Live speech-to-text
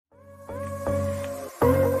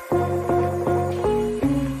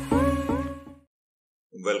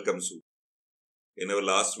Welcome, Sue. In our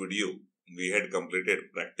last video, we had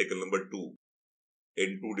completed practical number 2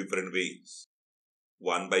 in two different ways.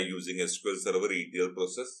 One by using SQL Server ETL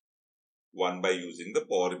process, one by using the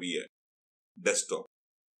Power BI desktop,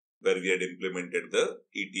 where we had implemented the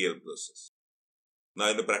ETL process. Now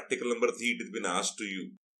in the practical number 3, it has been asked to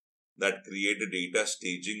you that create a data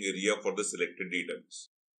staging area for the selected database.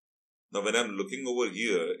 Now when I'm looking over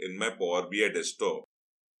here in my Power BI desktop,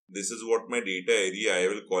 this is what my data area, I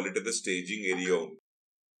will call it as the staging area only.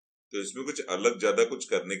 तो इसमें कुछ अलग ज्यादा कुछ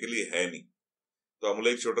करने के लिए है नहीं. तो हम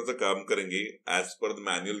लोग एक छोटा सा काम करेंगे as per the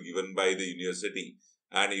manual given by the university,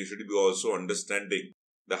 and you should be also understanding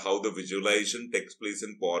how the visualization takes place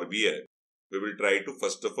in Power BI. We will try to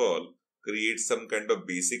first of all create some kind of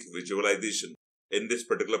basic visualization in this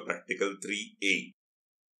particular practical 3A,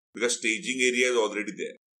 because staging area is already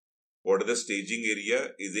there. What is the staging area?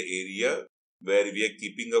 Is the area where we are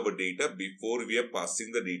keeping our data before we are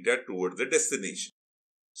passing the data towards the destination.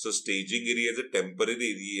 So staging area is a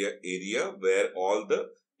temporary area where all the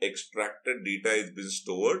extracted data is being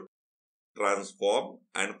stored, transformed,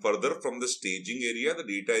 and further from the staging area, the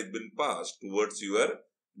data has been passed towards your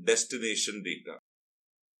destination data.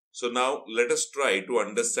 So now let us try to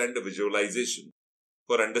understand the visualization.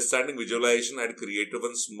 For understanding visualization, I had created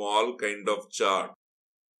one small kind of chart.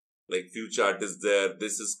 Like few chart is there.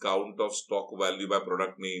 This is count of stock value by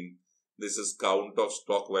product name. This is count of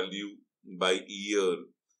stock value by year.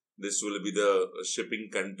 This will be the shipping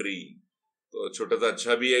country. तो छोटा सा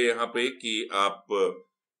अच्छा भी है यहाँ पे कि आप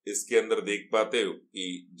इसके अंदर देख पाते हो कि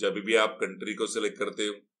जब भी आप कंट्री को सिलेक्ट करते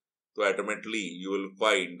हो तो automatically you will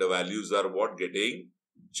find the values are what getting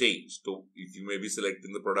changed. So if you may be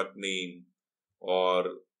selecting the product name or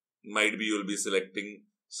might be you will be selecting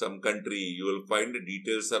some country, you will find the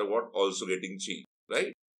details are what also getting changed,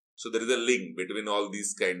 right? So there is a link between all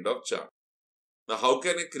these kind of charts. Now how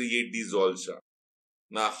can I create these all charts?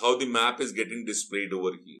 Now how the map is getting displayed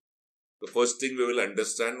over here? The first thing we will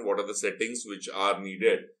understand what are the settings which are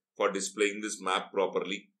needed for displaying this map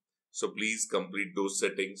properly. So please complete those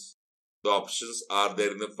settings. The options are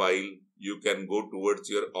there in the file. You can go towards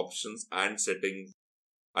your options and settings.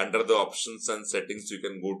 Under the options and settings, you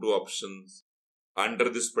can go to options. Under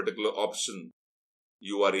this particular option,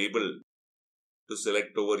 you are able to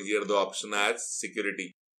select over here the option as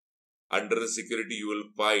security. Under the security, you will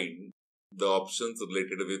find the options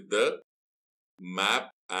related with the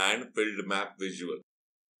map and field map visual.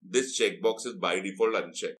 This checkbox is by default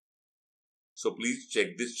unchecked. So please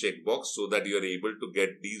check this checkbox so that you are able to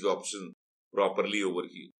get these options properly over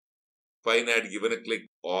here. Fine, I had given a click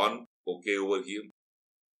on OK over here.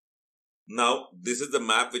 Now, this is the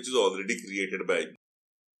map which is already created by me.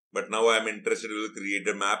 But now I am interested to create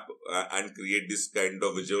a map and create this kind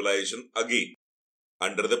of visualization again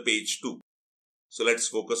under the page 2. So let's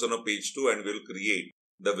focus on a page 2 and we'll create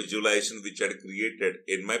the visualization which I had created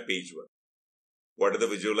in my page 1. What is the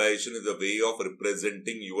visualization? Is a way of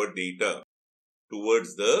representing your data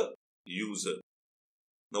towards the user.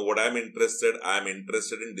 Now what I am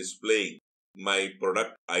interested in displaying my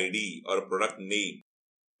product ID or product name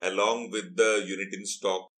along with the unit in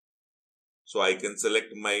stock. So I can select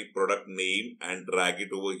my product name and drag it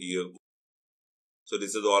over here. So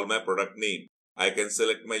this is all my product name. I can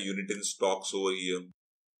select my unit in stocks over here.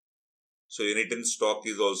 So unit in stock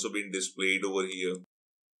is also being displayed over here,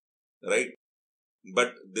 right?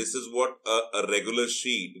 But this is what a regular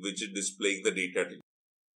sheet which is displaying the data to you.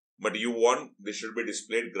 But you want this should be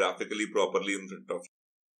displayed graphically properly in front of you.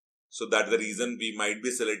 So that's the reason we might be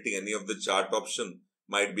selecting any of the chart option.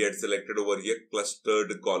 Might be selected over here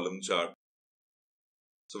clustered column chart.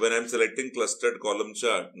 So when I'm selecting clustered column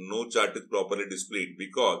chart, no chart is properly displayed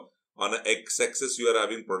because on an x-axis you are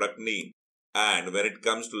having product name, and when it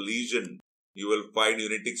comes to legion, you will find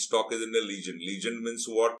unit stock is in the legion. Legion means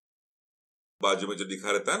what? बाजू में जो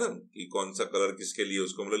दिखा रहता है ना कि कौन सा कलर किसके लिए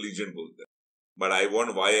उसको हम लोग legion बोलते हैं. But I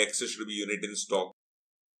want y-axis should be unit in stock.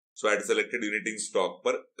 So I had selected unit in stock,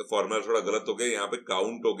 पर फॉर्मूला थोड़ा गलत हो गया. यहाँ पे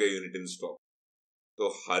काउंट हो गया unit in stock. तो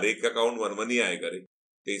हर एक का काउंट 1 ही आएगा रे.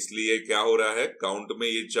 तो इसलिए क्या हो रहा है काउंट में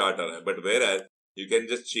ये चार्ट आ रहा है. But where as you can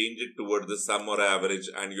just change it toward the सम और average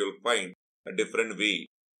and you will find a different way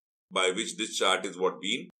by which this chart is what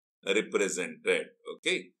been represented.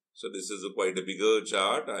 Okay, so this is quite a bigger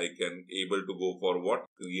chart. I can able to go for what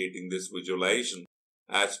creating this visualisation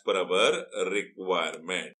as per our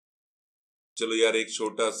requirement. चलो यार एक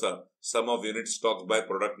छोटा सा सम of unit stocks by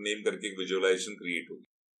product name करके एक visualisation create होगी.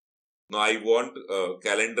 Now I want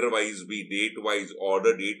calendar wise भी, date wise,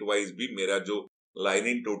 order date wise भी मेरा जो लाइन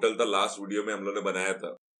इन टोटल था लास्ट वीडियो में हम लोगों ने बनाया था,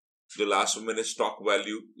 जो लास्ट में मैंने स्टॉक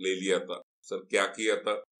वैल्यू ले लिया था. सर क्या किया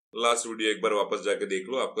था लास्ट वीडियो एक बार वापस जाके देख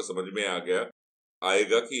लो, आपको समझ में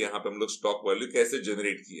आएगा कि यहाँ पे हम लोग स्टॉक वैल्यू कैसे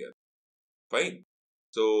जनरेट किया। फाइन।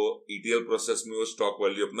 सो ETL प्रोसेस में वो स्टॉक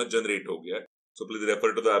वैल्यू अपना जनरेट हो गया। So please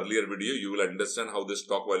refer to the earlier video, you will understand how the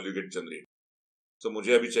stock value gate generate. सो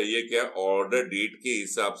मुझे अभी चाहिए क्या, ऑर्डर डेट के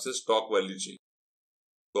हिसाब से स्टॉक वैल्यू चाहिए।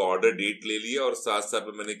 तो ऑर्डर डेट ले लिया और साथ साथ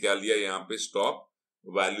में मैंने क्या लिया, यहाँ पे स्टॉक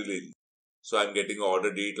वैल्यू ले ली। सो I am getting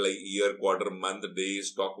order date like year, quarter, month, day,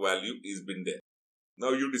 stock value is been there.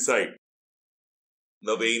 Now you decide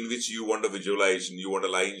the way in which you want a visualization. You want a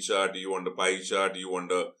line chart, you want a pie chart, you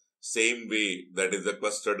want a same way, that is a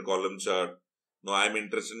clustered column chart. Now I'm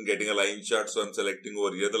interested in getting a line chart, so I'm selecting over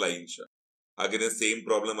here the line chart. Again, the same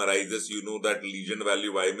problem arises. You know that legend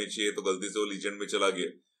value y में चाहिए, तो गलती से वो legend में चला गया।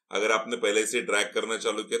 अगर आपने पहले से ड्रैग करना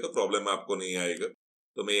चालू किया तो प्रॉब्लम आपको नहीं आएगा।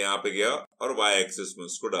 तो मैं यहाँ पे गया और y एक्सिस में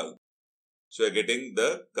उसको डाल। So you're getting the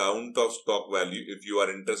count of stock value. If you are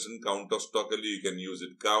interested in count of stock value, you can use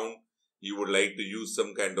it. Count. You would like to use some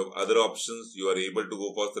kind of other options, you are able to go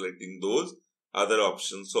for selecting those other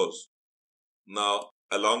options also. Now,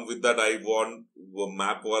 along with that, I want वो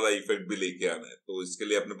map वाला effect भी लेके आना है। तो इसके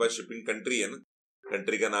लिए अपने पास shipping country है ना,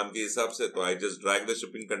 country का नाम के हिसाब से, तो I just drag the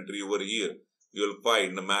shipping country over here. You will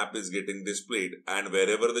find the map is getting displayed, and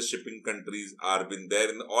wherever the shipping countries are been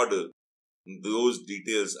there in order, those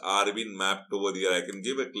details are been mapped over here. I can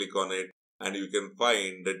give a click on it, and you can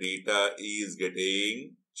find the data is getting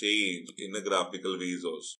change in a graphical ways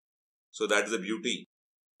also. So that's the beauty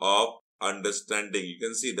of understanding. You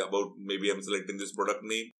can see that about, maybe I'm selecting this product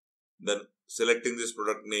name, then selecting this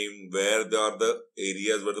product name, where there are the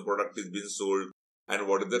areas where the product is being sold, and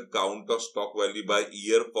what is the count of stock value by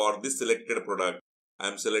year for this selected product.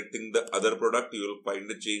 I'm selecting the other product, you will find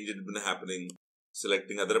the change has been happening.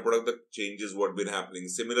 Selecting other product, the changes what been happening.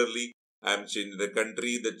 Similarly, I'm changing the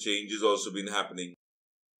country, the change is also been happening.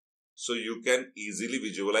 So you can easily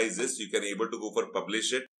visualize this. You can able to go for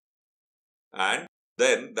publish it, and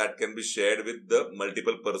then that can be shared with the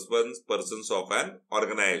multiple persons of an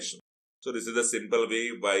organization. So this is the simple way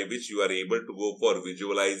by which you are able to go for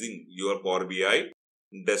visualizing your Power BI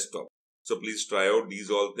desktop. So please try out these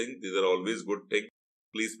all things. These are always good things.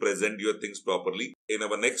 Please present your things properly. In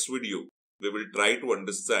our next video, we will try to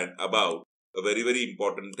understand about a very, very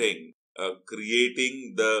important thing,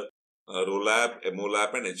 creating the ROLAP,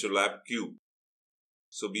 MOLAP and HOLAP cube.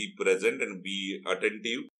 So be present and be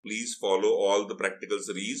attentive. Please follow all the practical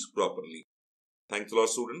series properly. Thanks a lot,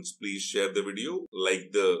 students. Please share the video, like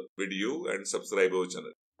the video and subscribe our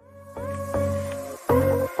channel.